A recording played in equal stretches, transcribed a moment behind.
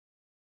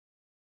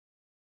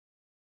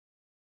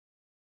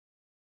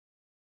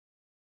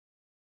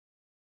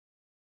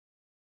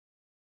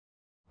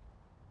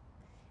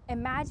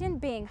Imagine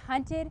being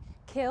hunted,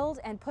 killed,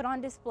 and put on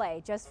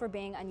display just for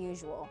being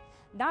unusual,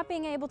 not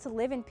being able to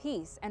live in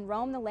peace and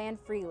roam the land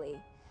freely,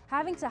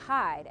 having to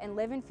hide and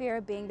live in fear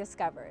of being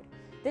discovered.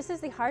 This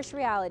is the harsh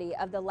reality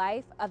of the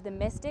life of the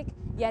mystic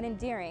yet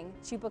endearing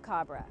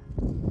Chupacabra.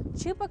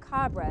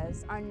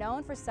 Chupacabras are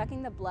known for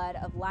sucking the blood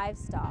of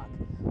livestock,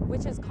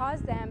 which has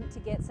caused them to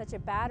get such a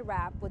bad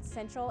rap with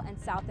Central and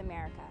South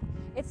America.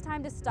 It's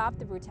time to stop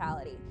the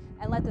brutality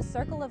and let the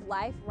circle of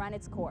life run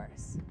its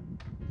course.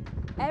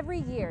 Every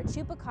year,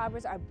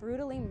 Chupacabras are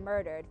brutally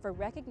murdered for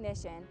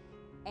recognition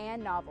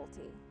and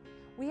novelty.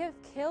 We have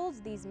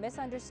killed these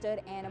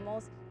misunderstood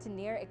animals to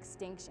near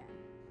extinction.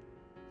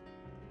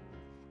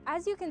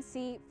 As you can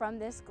see from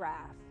this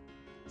graph,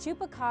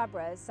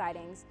 Chupacabra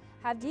sightings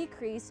have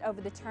decreased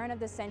over the turn of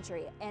the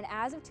century, and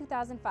as of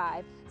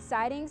 2005,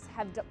 sightings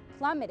have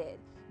plummeted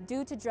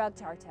due to drug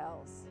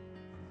cartels.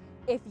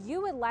 If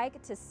you would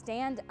like to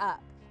stand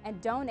up and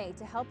donate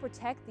to help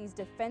protect these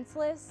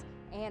defenseless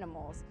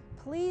animals,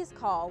 please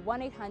call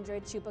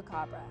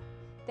 1-800-CHUPACABRA.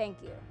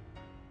 Thank you.